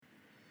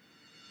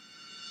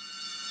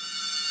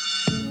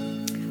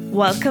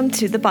Welcome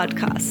to the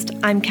podcast.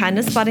 I'm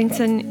Candice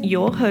Boddington,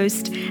 your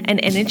host, an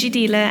energy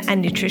dealer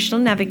and nutritional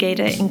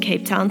navigator in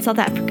Cape Town, South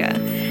Africa,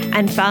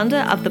 and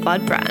founder of the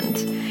Bod brand.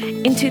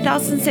 In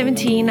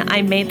 2017,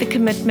 I made the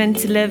commitment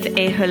to live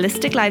a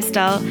holistic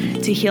lifestyle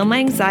to heal my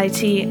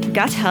anxiety,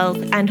 gut health,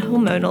 and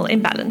hormonal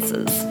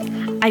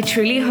imbalances. I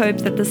truly hope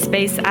that this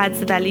space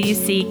adds the value you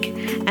seek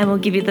and will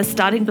give you the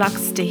starting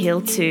blocks to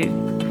heal too.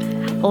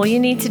 All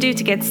you need to do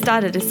to get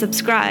started is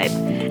subscribe,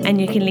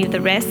 and you can leave the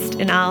rest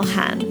in our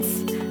hands.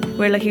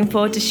 We're looking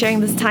forward to sharing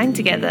this time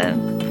together.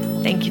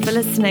 Thank you for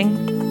listening.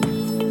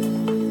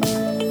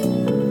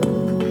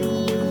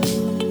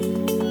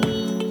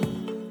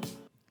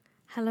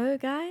 Hello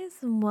guys,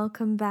 and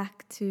welcome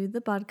back to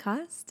the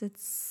podcast.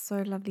 It's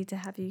so lovely to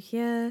have you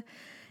here.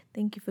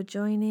 Thank you for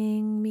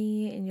joining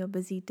me in your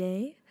busy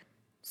day.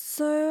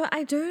 So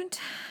I don't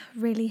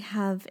really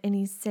have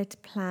any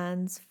set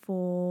plans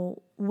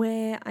for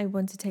where I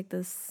want to take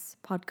this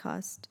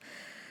podcast,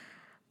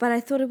 but I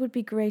thought it would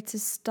be great to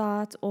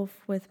start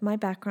off with my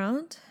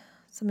background,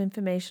 some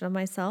information on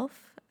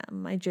myself,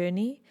 my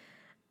journey,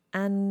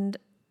 and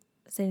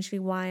essentially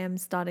why I'm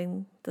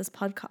starting this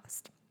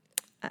podcast.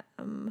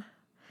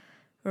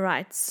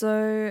 Right,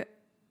 so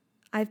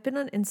I've been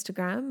on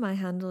Instagram. My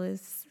handle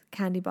is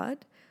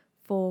CandyBod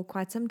for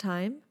quite some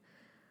time.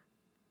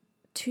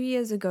 2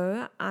 years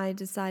ago, I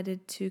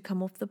decided to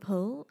come off the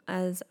pill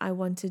as I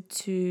wanted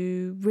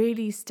to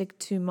really stick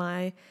to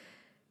my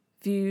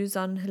views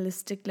on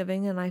holistic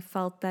living, and I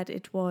felt that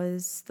it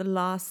was the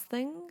last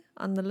thing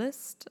on the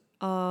list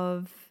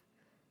of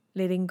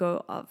letting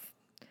go of.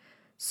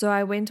 So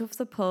I went off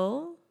the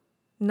pill.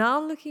 Now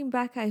looking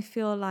back, I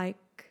feel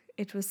like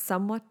it was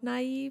somewhat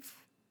naive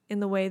in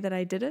the way that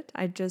I did it.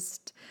 I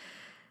just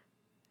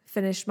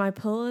finished my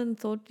pill and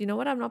thought, you know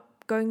what, I'm not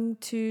going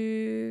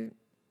to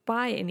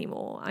buy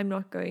anymore. I'm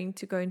not going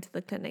to go into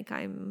the clinic.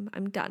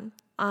 I'm done.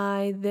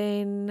 I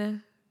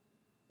then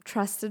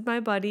trusted my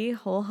body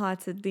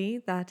wholeheartedly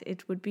that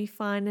it would be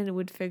fine and it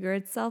would figure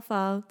itself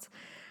out.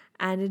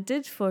 And it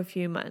did for a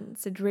few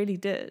months. It really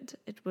did.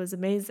 It was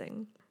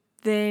amazing.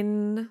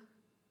 Then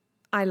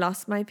I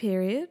lost my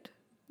period,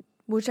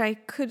 which I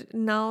could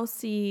now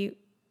see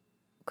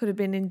could have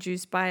been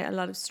induced by a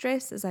lot of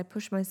stress as I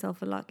pushed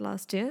myself a lot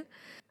last year.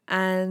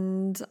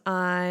 And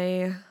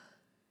I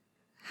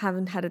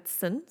haven't had it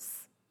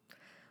since,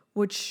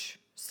 which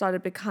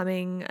started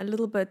becoming a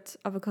little bit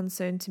of a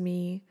concern to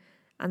me.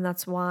 And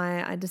that's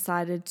why I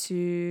decided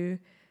to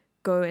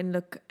go and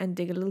look and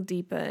dig a little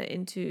deeper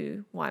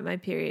into why my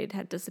period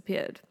had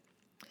disappeared.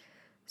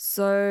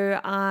 So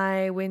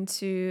I went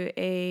to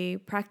a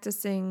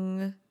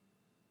practicing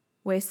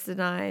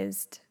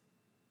westernized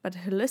but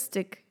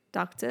holistic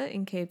doctor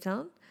in Cape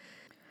Town,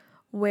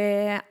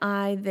 where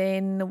I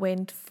then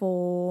went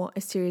for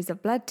a series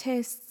of blood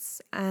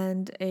tests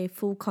and a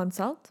full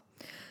consult.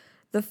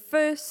 The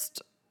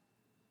first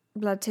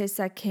blood test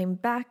that came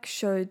back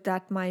showed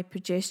that my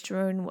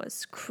progesterone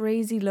was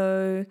crazy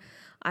low.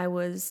 I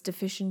was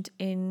deficient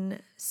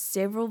in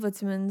several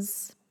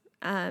vitamins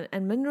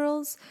and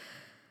minerals,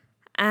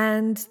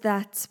 and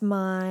that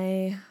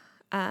my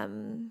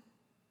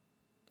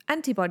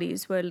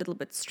antibodies were a little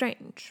bit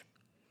strange,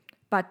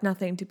 but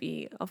nothing to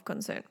be of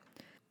concern.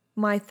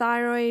 My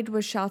thyroid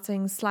was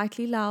shouting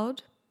slightly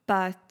loud,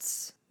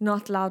 but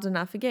not loud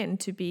enough again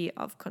to be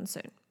of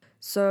concern.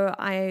 So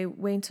I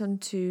went on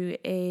to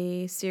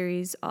a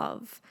series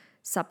of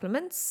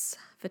supplements,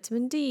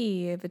 vitamin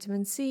D,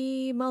 vitamin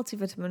C,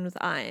 multivitamin with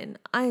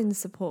iron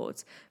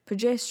support,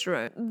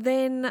 progesterone.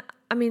 Then,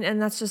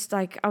 and that's just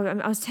like,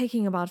 I was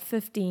taking about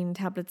 15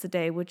 tablets a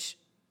day, which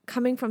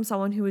coming from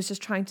someone who was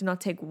just trying to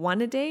not take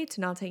one a day to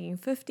now taking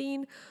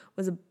 15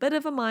 was a bit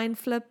of a mind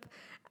flip.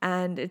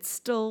 And it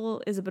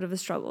still is a bit of a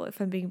struggle, if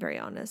I'm being very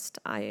honest.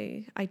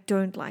 I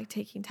don't like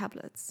taking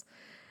tablets.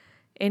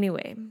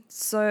 Anyway,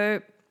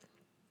 so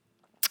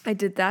I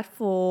did that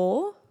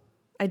for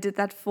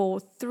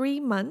 3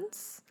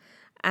 months,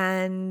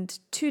 and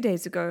 2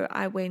 days ago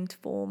I went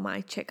for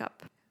my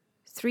checkup.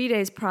 3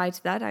 days prior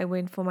to that, I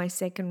went for my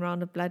second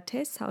round of blood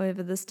tests.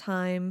 However, this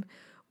time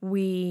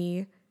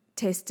we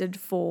tested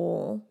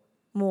for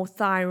more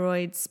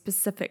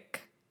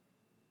thyroid-specific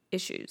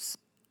issues.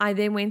 I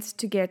then went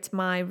to get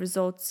my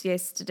results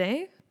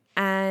yesterday,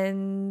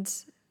 and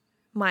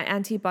my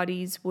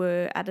antibodies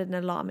were at an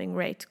alarming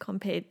rate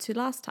compared to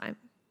last time.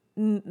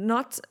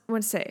 Not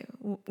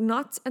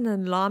an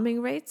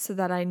alarming rate so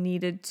that I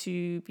needed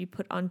to be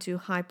put onto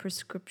high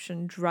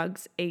prescription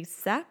drugs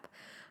ASAP,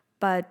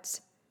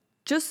 but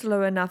just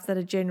low enough that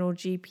a general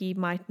GP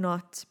might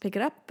not pick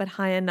it up, but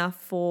high enough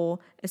for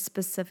a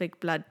specific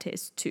blood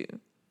test too.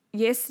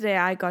 Yesterday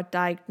I got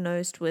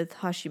diagnosed with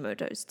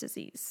Hashimoto's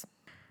disease.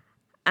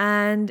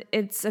 And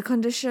it's a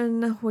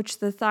condition which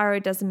the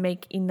thyroid doesn't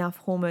make enough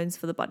hormones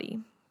for the body,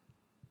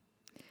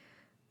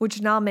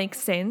 which now makes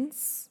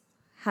sense,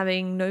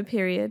 having no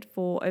period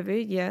for over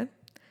a year,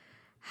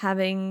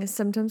 having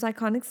symptoms I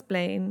can't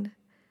explain,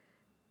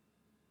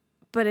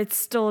 but it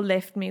still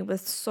left me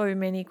with so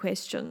many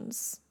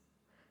questions.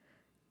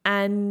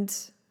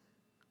 And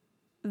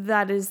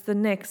that is the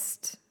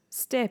next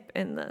step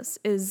in this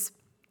is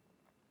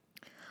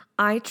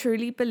I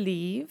truly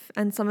believe,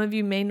 and some of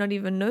you may not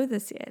even know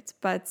this yet,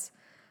 but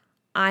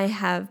I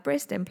have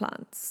breast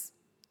implants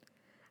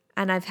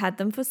and I've had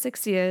them for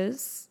 6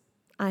 years.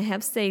 I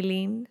have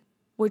saline,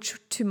 which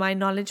to my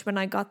knowledge, when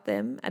I got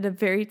them at a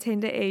very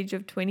tender age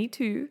of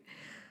 22,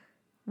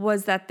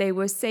 was that they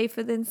were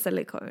safer than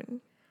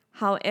silicone.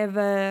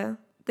 However,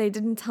 they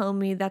didn't tell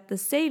me that the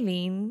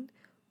saline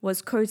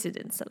was coated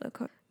in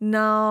silicone.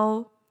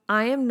 Now,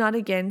 I am not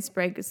against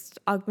breast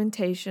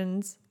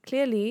augmentations,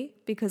 clearly,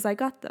 because I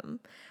got them.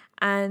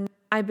 And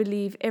I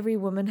believe every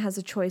woman has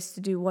a choice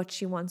to do what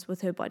she wants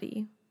with her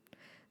body.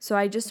 So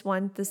I just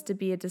want this to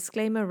be a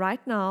disclaimer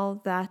right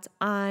now that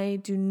I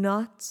do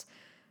not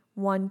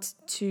want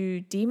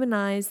to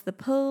demonize the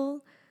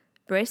pill,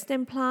 breast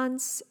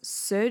implants,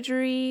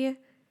 surgery,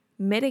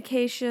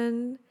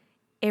 medication.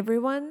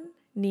 Everyone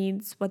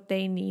needs what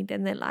they need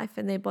in their life,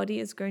 and their body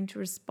is going to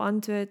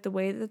respond to it the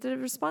way that it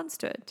responds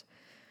to it.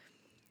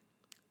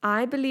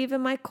 I believe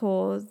in my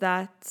core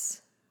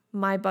that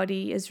my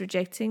body is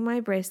rejecting my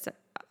breast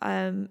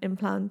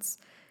implants,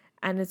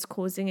 and it's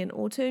causing an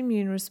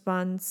autoimmune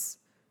response,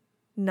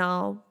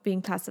 now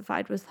being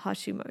classified with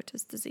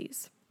Hashimoto's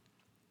disease.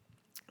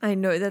 I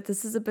know that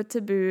this is a bit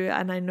taboo,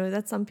 and I know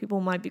that some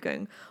people might be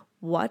going,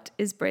 what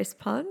is breast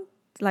pump?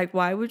 Like,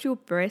 why would your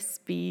breasts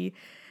be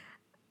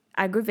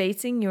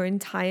aggravating your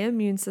entire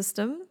immune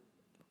system?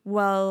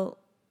 Well,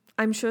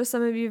 I'm sure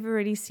some of you have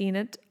already seen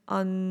it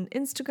on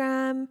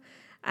Instagram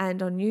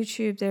and on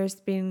YouTube. There's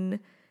been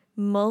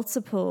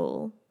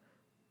multiple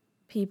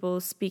people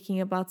speaking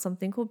about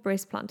something called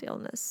breast plant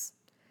illness.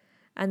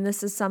 And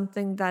this is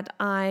something that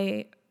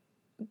I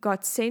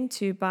got sent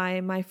to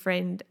by my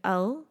friend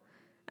Elle,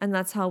 and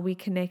that's how we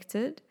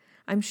connected.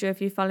 I'm sure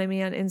if you follow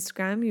me on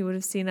Instagram, you would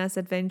have seen us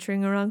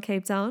adventuring around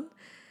Cape Town.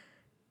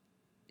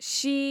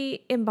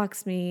 She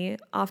inboxed me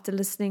after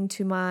listening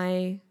to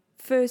my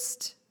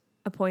first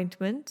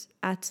appointment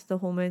at the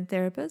hormone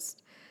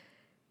therapist.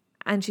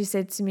 And she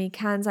said to me,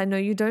 Cans, I know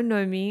you don't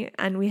know me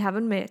and we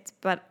haven't met,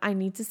 but I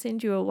need to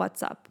send you a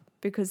WhatsApp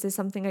because there's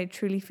something I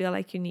truly feel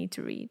like you need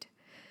to read.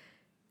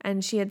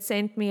 And she had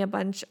sent me a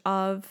bunch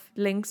of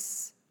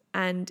links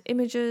and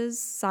images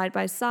side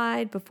by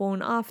side, before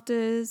and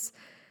afters,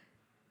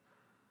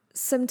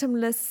 symptom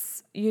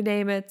lists, you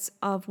name it,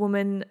 of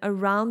women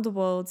around the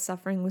world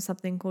suffering with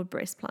something called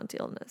breast plant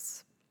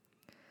illness.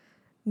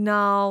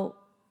 Now,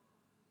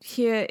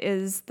 here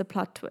is the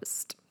plot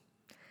twist.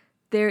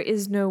 There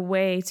is no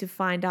way to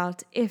find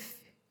out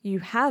if you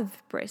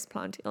have breast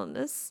plant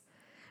illness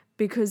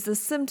because the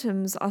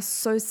symptoms are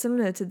so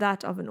similar to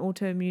that of an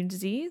autoimmune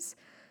disease,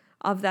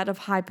 of that of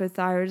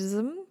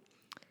hypothyroidism,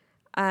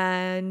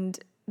 and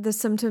the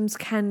symptoms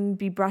can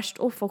be brushed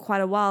off for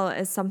quite a while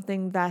as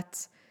something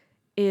that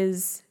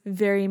is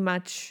very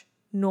much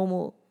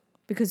normal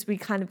because we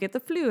kind of get the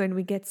flu and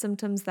we get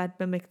symptoms that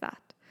mimic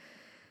that.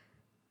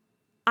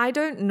 I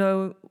don't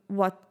know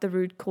what the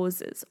root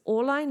cause is.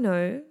 All I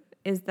know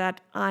is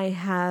that I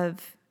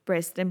have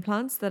breast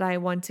implants that I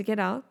want to get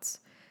out.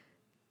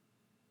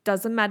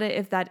 Doesn't matter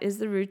if that is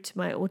the root to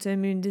my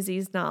autoimmune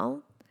disease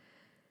now,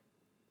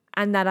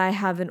 and that I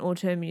have an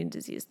autoimmune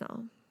disease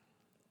now.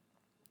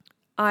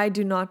 I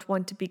do not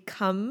want to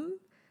become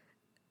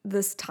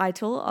this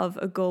title of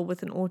a girl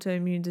with an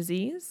autoimmune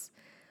disease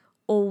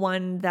or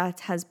one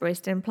that has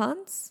breast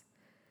implants,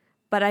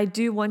 but I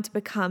do want to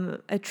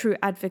become a true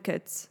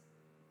advocate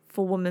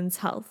for women's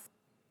health.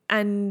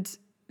 And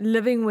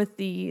living with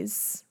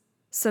these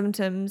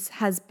symptoms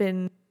has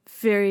been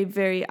very,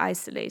 very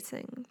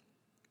isolating.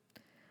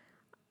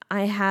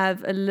 I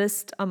have a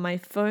list on my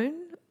phone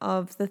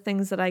of the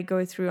things that I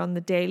go through on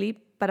the daily,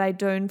 but I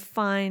don't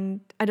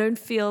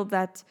feel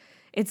that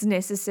it's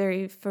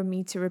necessary for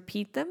me to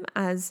repeat them,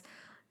 as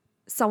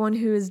someone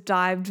who has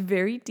dived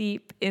very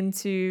deep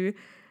into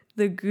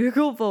the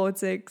Google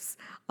vortex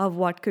of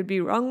what could be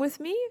wrong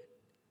with me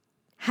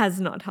has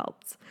not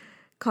helped.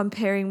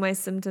 Comparing my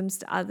symptoms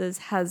to others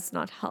has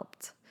not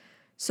helped.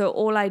 So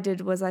all I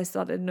did was I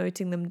started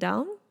noting them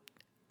down,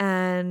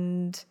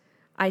 and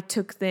I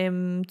took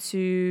them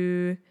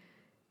to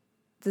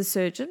the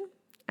surgeon,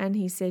 and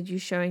he said, you're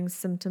showing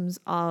symptoms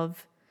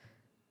of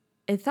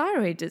a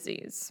thyroid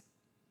disease.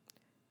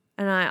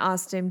 And I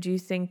asked him, do you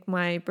think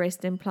my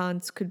breast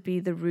implants could be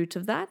the root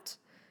of that?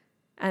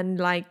 And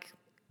like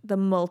the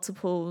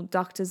multiple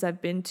doctors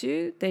I've been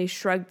to, they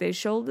shrugged their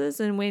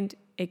shoulders and went,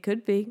 it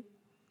could be.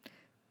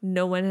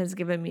 No one has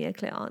given me a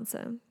clear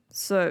answer.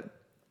 So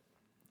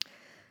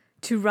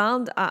to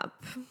round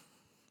up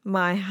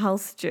my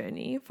health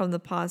journey from the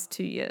past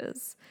 2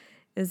 years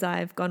is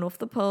I've gone off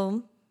the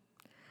pill.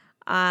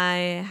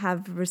 I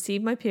have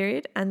received my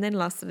period and then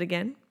lost it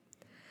again.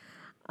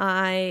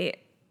 I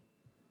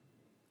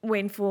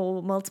went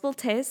for multiple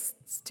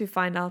tests to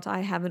find out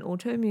I have an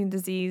autoimmune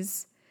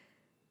disease.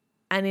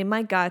 And in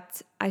my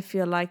gut, I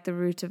feel like the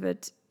root of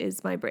it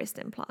is my breast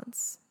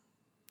implants.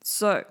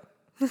 So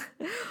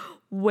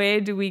where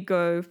do we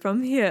go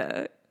from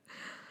here?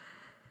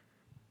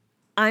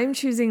 I'm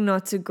choosing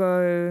not to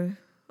go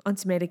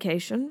onto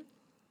medication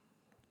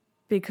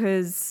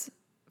because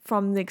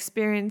from the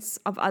experience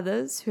of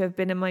others who have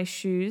been in my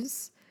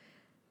shoes,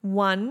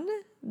 one,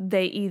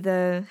 they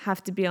either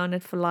have to be on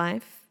it for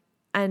life.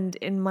 And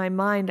in my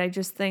mind, I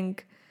just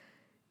think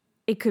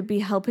it could be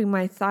helping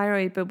my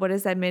thyroid, but what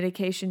is that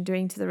medication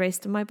doing to the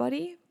rest of my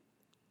body?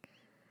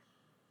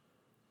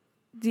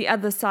 The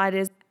other side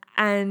is,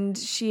 and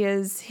she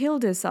has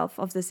healed herself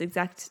of this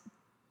exact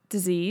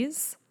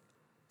disease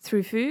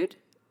through food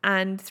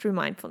and through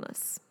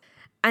mindfulness.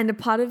 And a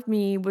part of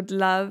me would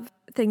love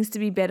things to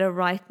be better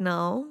right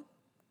now,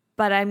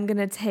 but I'm going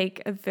to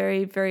take a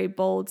very, very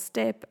bold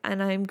step,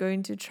 and I'm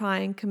going to try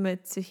and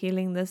commit to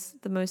healing this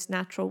the most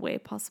natural way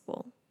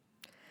possible.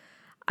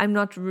 I'm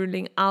not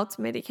ruling out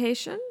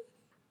medication,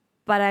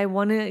 but I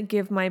want to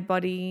give my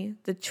body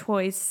the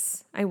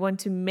choice. I want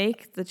to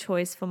make the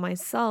choice for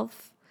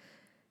myself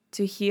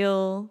to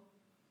heal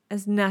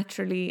as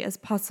naturally as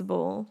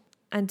possible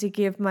and to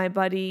give my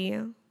body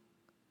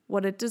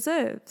what it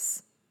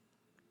deserves.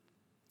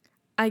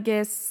 I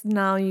guess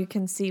now you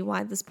can see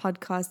why this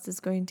podcast is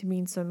going to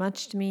mean so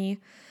much to me,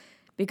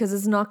 because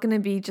it's not going to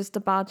be just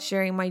about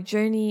sharing my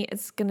journey.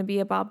 It's going to be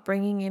about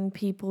bringing in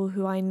people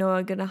who I know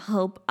are going to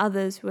help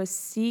others who are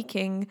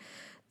seeking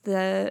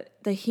the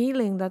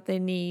healing that they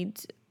need,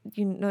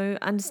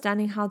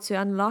 understanding how to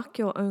unlock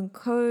your own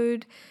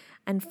code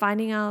and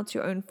finding out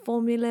your own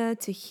formula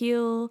to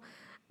heal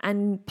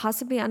and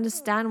possibly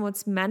understand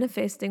what's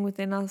manifesting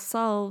within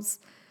ourselves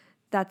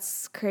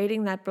that's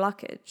creating that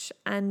blockage.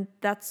 And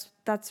that's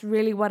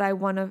really what I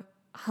want to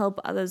help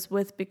others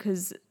with,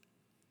 because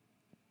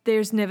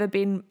there's never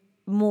been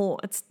more.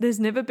 There's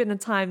never been a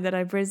time that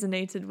I've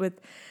resonated with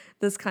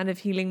this kind of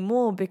healing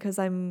more, because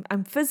I'm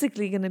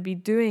physically going to be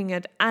doing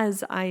it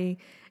as I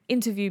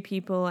interview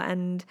people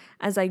and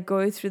as I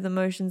go through the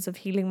motions of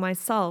healing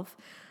myself.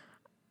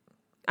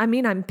 I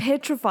mean, I'm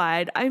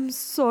petrified. I'm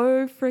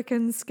so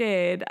freaking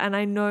scared. And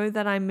I know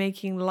that I'm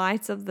making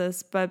light of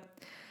this, but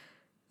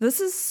this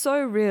is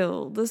so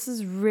real. This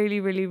is really,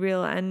 really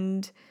real.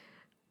 And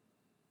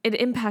it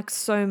impacts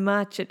so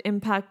much. It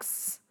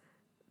impacts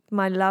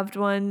my loved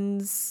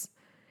ones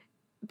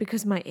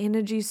because my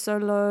energy is so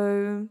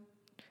low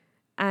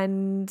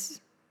and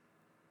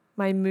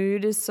my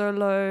mood is so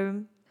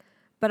low.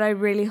 But I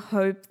really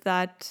hope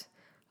that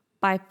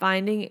by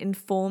finding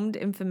informed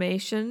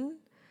information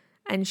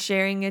and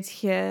sharing it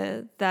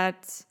here,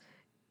 that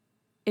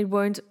it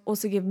won't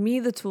also give me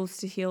the tools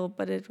to heal,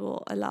 but it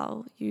will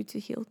allow you to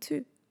heal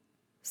too.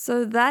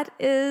 So that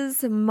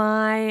is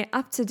my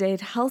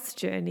up-to-date health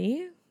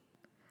journey.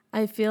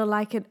 I feel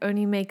like it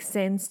only makes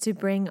sense to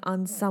bring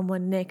on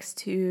someone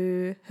next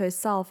who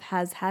herself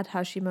has had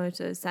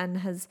Hashimoto's and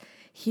has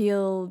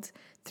healed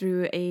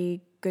through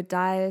a good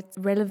diet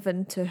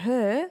relevant to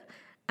her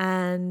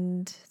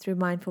and through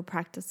mindful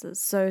practices.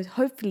 So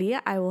hopefully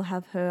I will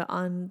have her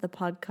on the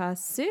podcast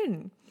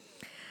soon.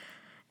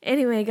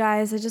 Anyway,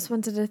 guys, I just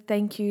wanted to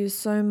thank you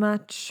so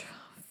much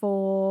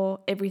for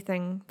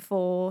everything,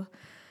 for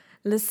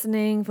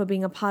listening, for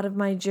being a part of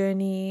my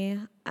journey.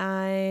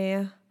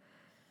 I'm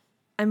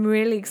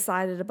really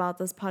excited about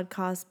this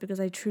podcast because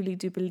I truly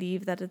do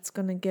believe that it's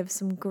going to give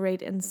some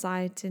great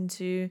insight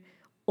into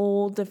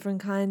all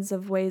different kinds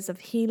of ways of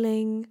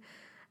healing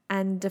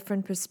and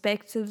different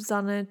perspectives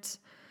on it.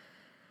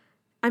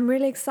 I'm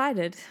really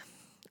excited.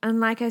 And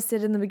like I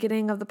said in the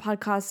beginning of the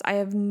podcast, I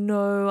have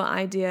no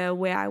idea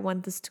where I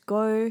want this to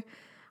go.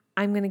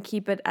 I'm going to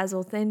keep it as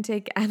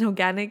authentic and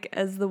organic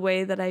as the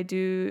way that I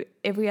do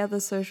every other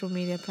social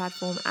media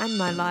platform and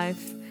my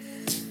life.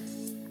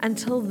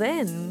 Until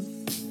then,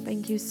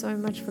 thank you so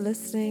much for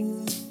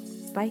listening.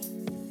 Bye.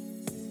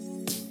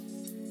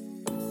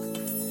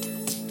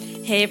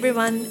 Hey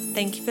everyone,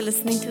 thank you for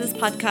listening to this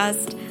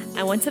podcast.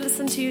 I want to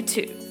listen to you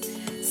too.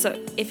 So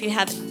if you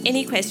have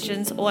any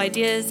questions or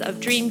ideas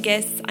of dream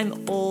guests,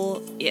 I'm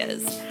all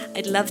ears.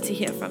 I'd love to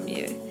hear from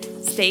you.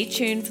 Stay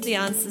tuned for the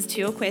answers to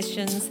your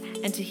questions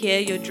and to hear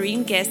your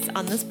dream guests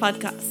on this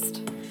podcast.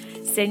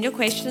 Send your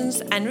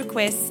questions and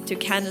requests to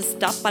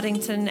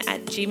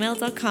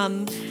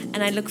candice.buddington@gmail.com,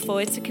 and I look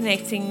forward to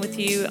connecting with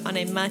you on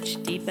a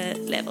much deeper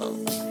level.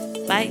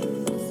 Bye.